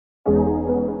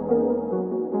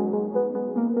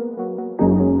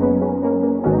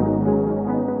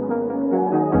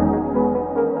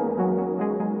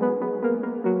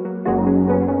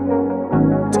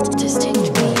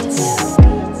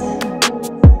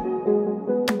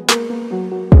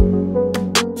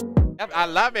I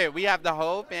love it. We have the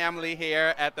whole family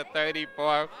here at the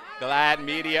 34th GLAAD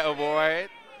Media Award.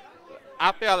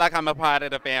 I feel like I'm a part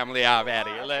of the family already.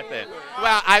 Listen,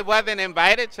 well, I wasn't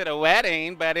invited to the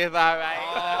wedding, but it's all right.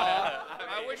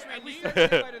 I wish we knew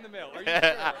right in the middle. Are you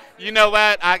sure? You know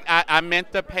what? I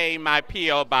meant to pay my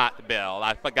P.O. box bill.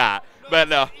 I forgot. But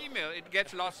email, it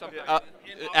gets lost sometimes.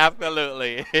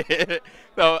 Absolutely.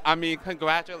 So, I mean,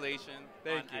 congratulations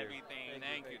on everything.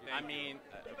 Thank you. I mean,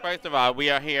 first of all, we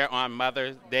are here on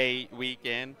Mother's Day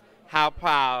weekend. How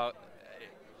proud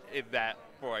is that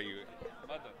for you?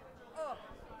 Mother. Oh,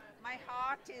 my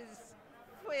heart is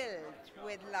filled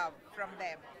with love from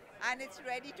them. And it's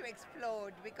ready to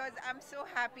explode because I'm so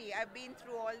happy. I've been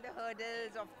through all the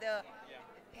hurdles of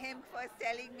him first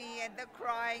telling me and the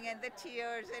crying and the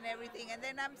tears and everything. And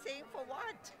then I'm saying, for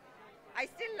what? I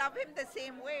still love him the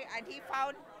same way. And he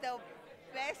found the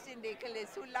best in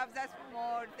Nicolas, who loves us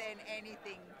more than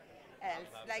anything else.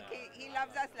 Like he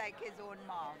loves us like his own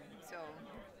mom. So.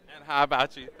 And how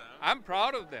about you, son? I'm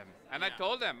proud of them. And I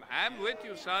told them, I'm with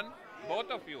you, son,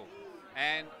 both of you.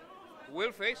 And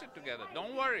we'll face it together.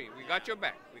 Don't worry. We got your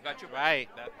back. We got your back. Right.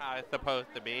 That's how it's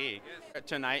supposed to be. Yes.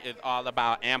 Tonight is all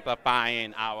about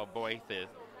amplifying our voices.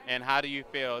 And how do you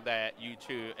feel that you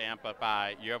two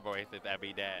amplify your voices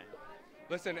every day?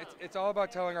 Listen, it's all about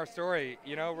telling our story.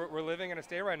 You know, we're living in a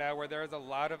state right now where there's a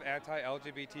lot of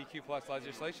anti-LGBTQ+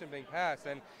 legislation being passed,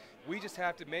 and we just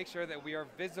have to make sure that we are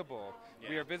visible. Yeah.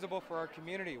 We are visible for our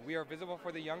community. We are visible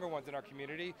for the younger ones in our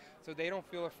community, so they don't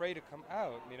feel afraid to come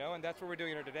out. You know, and that's what we're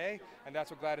doing here today, and that's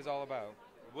what GLAAD is all about.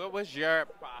 What was your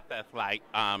process like?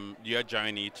 Your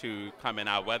journey to coming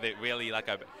out? Was it really like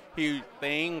a huge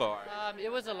thing, or?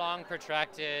 It was a long,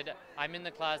 protracted. I'm in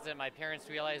the closet. My parents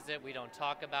realized it. We don't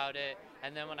talk about it.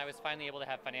 And then when I was finally able to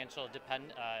have financial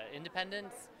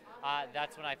independence,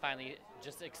 that's when I finally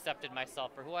just accepted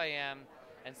myself for who I am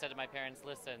and said to my parents,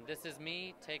 "Listen, this is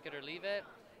me. Take it or leave it."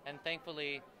 And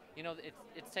thankfully, you know,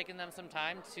 it's taken them some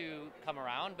time to come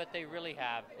around, but they really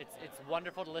have. It's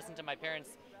wonderful to listen to my parents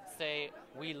say,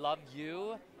 "We love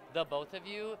you, the both of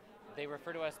you." They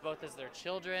refer to us both as their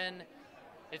children.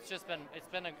 It's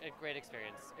been a great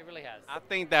experience. It really has. I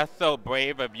think that's so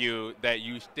brave of you that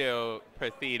you still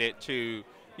proceeded to,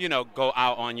 you know, go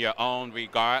out on your own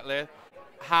regardless.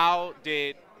 How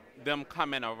did them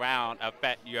coming around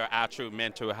affect your actual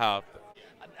mental health?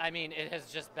 I mean, it has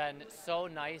just been so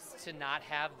nice to not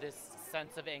have this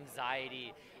sense of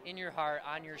anxiety in your heart,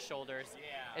 on your shoulders.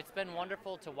 Yeah. It's been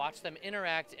wonderful to watch them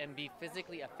interact and be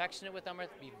physically affectionate with Amrit,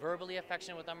 be verbally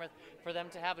affectionate with Amrit, for them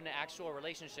to have an actual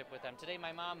relationship with them. Today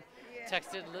my mom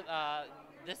texted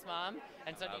this mom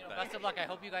and said, "Best of luck, I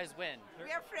hope you guys win."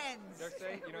 We are friends. They're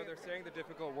saying, you know, they're saying the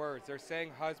difficult words. They're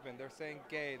saying husband, they're saying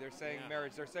gay, they're saying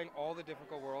marriage, they're saying all the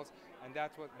difficult words, and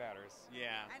that's what matters. Yeah.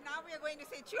 And now we are going to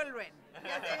say children.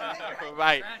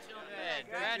 Right.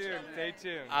 Stay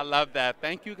tuned. I love that.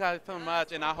 Thank you guys so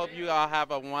much, and I hope you all have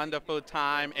a wonderful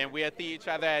time, and we'll see each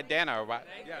other at dinner, right?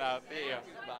 Yeah. See you.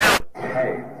 Bye.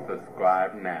 Hey,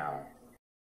 subscribe now.